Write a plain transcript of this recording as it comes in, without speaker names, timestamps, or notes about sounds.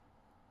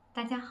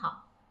大家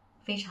好，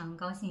非常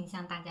高兴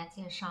向大家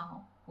介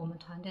绍我们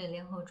团队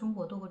联合中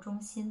国多个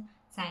中心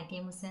在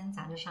DMCN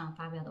杂志上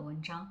发表的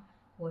文章。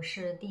我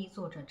是第一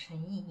作者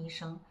陈毅医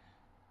生，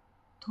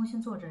通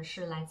讯作者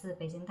是来自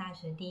北京大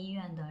学第一医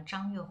院的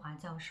张月华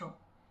教授。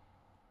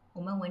我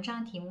们文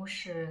章题目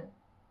是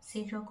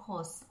Seizure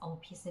Cause of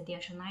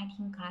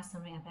PCDH19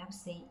 Clustering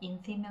Epilepsy in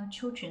Female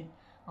Children,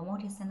 a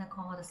multicentre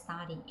cohort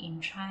study in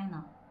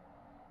China。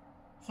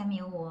下面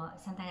由我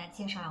向大家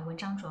介绍文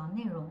章主要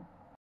内容。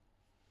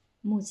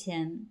目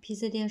前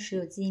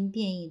PCD19 基因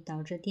变异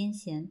导致癫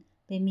痫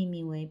被命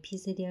名为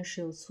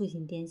PCD19 促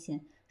性癫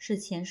痫，是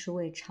前10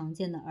位常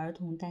见的儿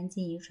童单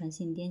基因遗传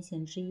性癫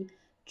痫之一，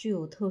具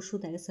有特殊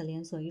的 X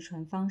连锁遗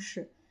传方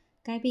式。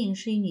该病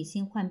是以女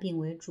性患病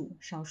为主，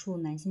少数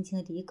男性亲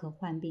和体亦可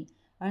患病，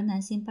而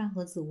男性半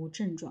合子无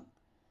症状。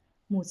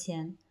目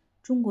前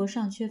中国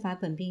尚缺乏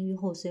本病预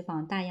后随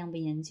访大样本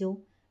研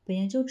究，本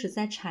研究旨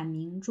在阐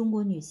明中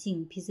国女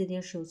性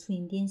PCD19 促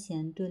性癫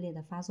痫队列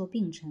的发作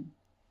病程。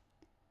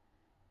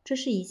这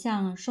是一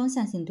项双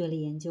向性队列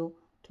研究，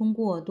通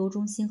过多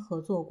中心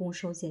合作共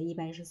收集了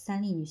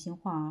113例女性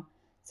患儿，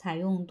采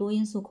用多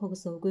因素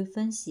COX 回归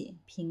分析，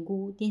评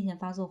估癫痫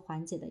发作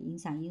缓解的影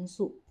响因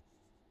素。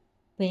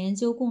本研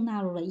究共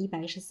纳入了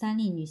113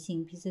例女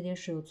性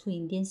PCD19 促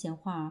性癫痫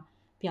患儿，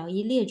表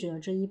一列举了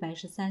这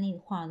113例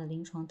患儿的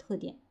临床特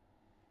点。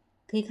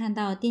可以看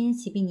到，癫痫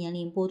起病年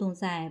龄波动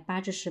在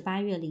8至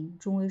18月龄，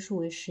中位数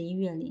为11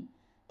月龄。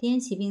癫痫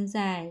起病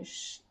在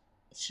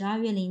12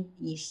月龄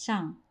以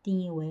上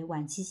定义为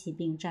晚期起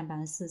病，占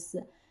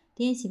44%；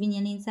癫痫起病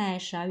年龄在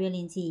12月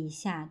龄及以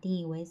下定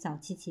义为早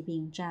期起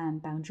病，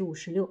占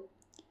56%。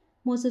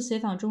末次随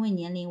访中位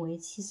年龄为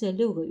7岁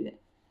6个月。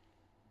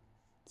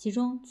其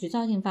中局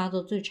灶性发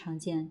作最常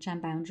见，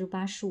占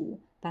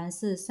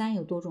85%，43%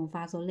有多种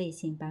发作类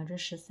型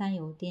，13%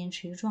有癫痫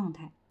迟疑状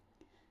态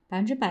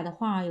，100%的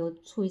患儿有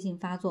促性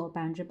发作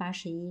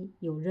，81%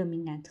有热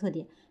敏感特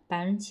点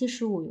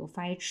，75%有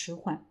发育迟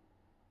缓。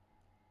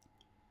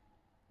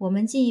我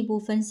们进一步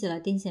分析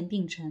了癫痫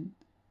病程，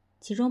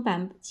其中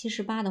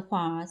78%的患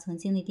儿曾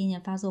经历癫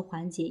痫发作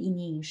缓解1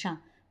年以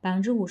上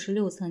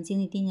，56%曾经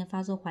历癫痫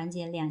发作缓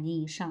解2年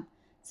以上。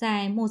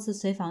在末次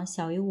随访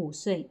小于5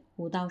岁、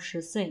5到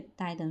10岁、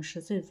大于等10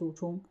岁组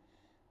中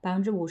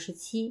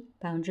，57%、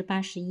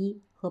81%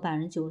和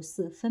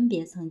94%分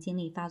别曾经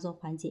历发作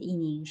缓解1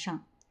年以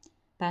上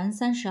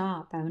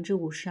，32%、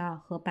52%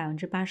和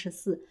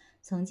84%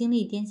曾经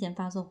历癫痫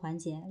发作缓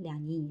解2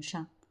年以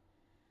上。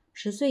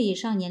10岁以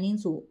上年龄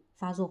组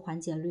发作缓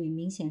解率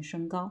明显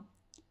升高，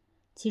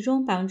其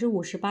中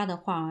58%的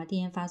患儿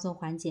癫痫发作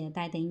缓解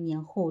待等1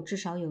年后至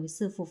少有1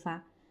次复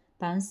发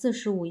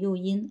，45%诱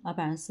因，而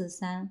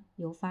43%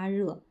由发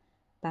热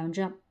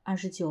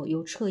，29%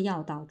由撤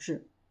药导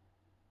致。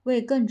为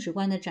更直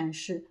观地展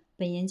示，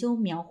本研究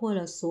描绘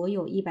了所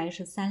有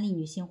113例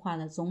女性患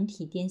的总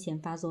体癫痫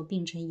发作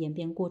病程演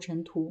变过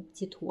程图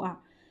及图2。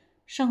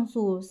上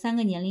述3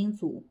个年龄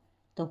组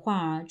的患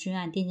儿均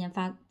按癫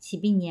痫起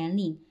病年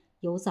龄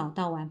由早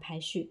到晚排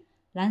序，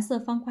蓝色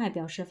方块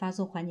表示发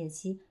作缓解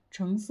期，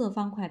橙色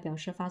方块表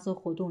示发作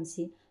活动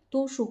期。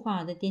多数患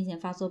儿的癫痫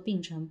发作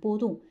病程波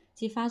动，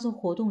即发作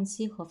活动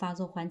期和发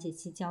作缓解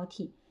期交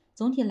替。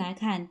总体来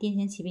看，癫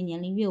痫起病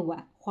年龄越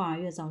晚，患儿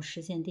越早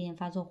实现癫痫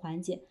发作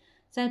缓解。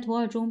在图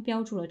2中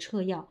标注了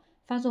撤药，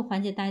发作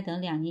缓解待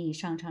等2年以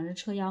上，尝试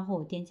撤药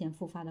后癫痫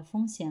复发的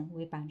风险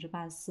为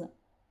84%。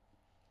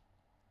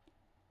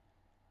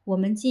我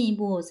们进一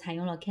步采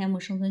用了 KM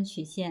生存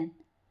曲线，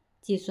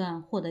计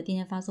算获得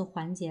癫痫发作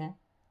缓解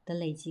的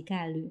累积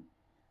概率。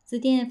自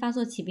癫痫发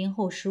作起病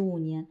后15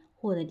年，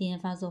获得癫痫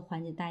发作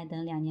缓解待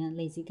等2年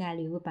累积概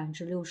率为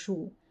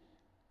65%。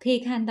可以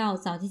看到，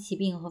早期起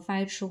病和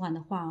发育迟缓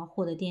的患儿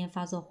获得癫痫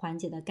发作缓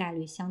解的概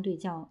率相对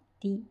较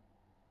低。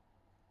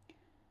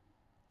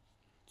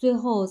最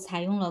后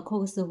采用了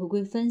COX 回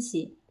归分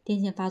析癫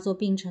痫发作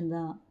病程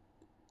的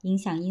影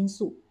响因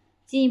素，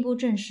进一步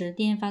证实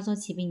癫痫发作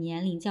起病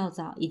年龄较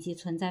早以及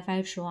存在发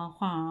育迟缓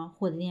患儿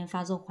获得癫痫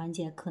发作缓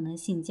解可能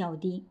性较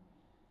低。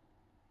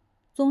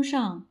综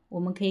上，我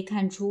们可以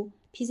看出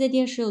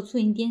PCD19 促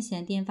性癫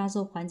痫癫痫发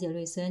作缓解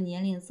率随着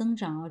年龄增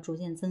长而逐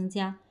渐增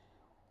加。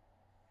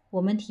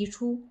我们提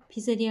出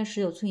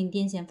PCD19 促性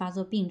癫痫发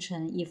作病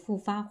程以复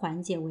发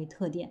缓解为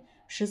特点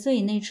，10岁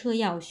以内撤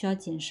药需要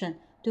谨慎，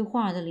对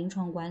患儿的临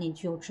床管理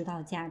具有指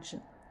导价值。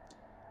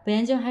本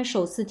研究还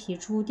首次提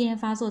出癫痫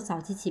发作早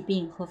期起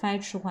病和发育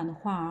迟缓的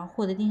患儿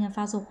获得癫痫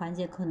发作缓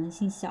解可能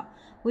性小，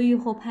为预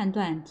后判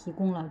断提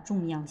供了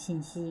重要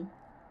信息。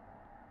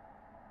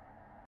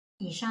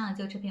以上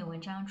就这篇文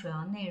章主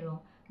要内容。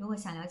如果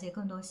想了解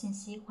更多信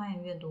息，欢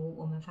迎阅读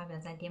我们发表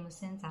在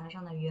DMCN 杂志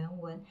上的原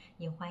文，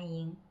也欢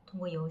迎通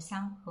过邮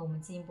箱和我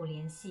们进一步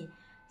联系。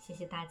谢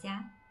谢大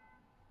家。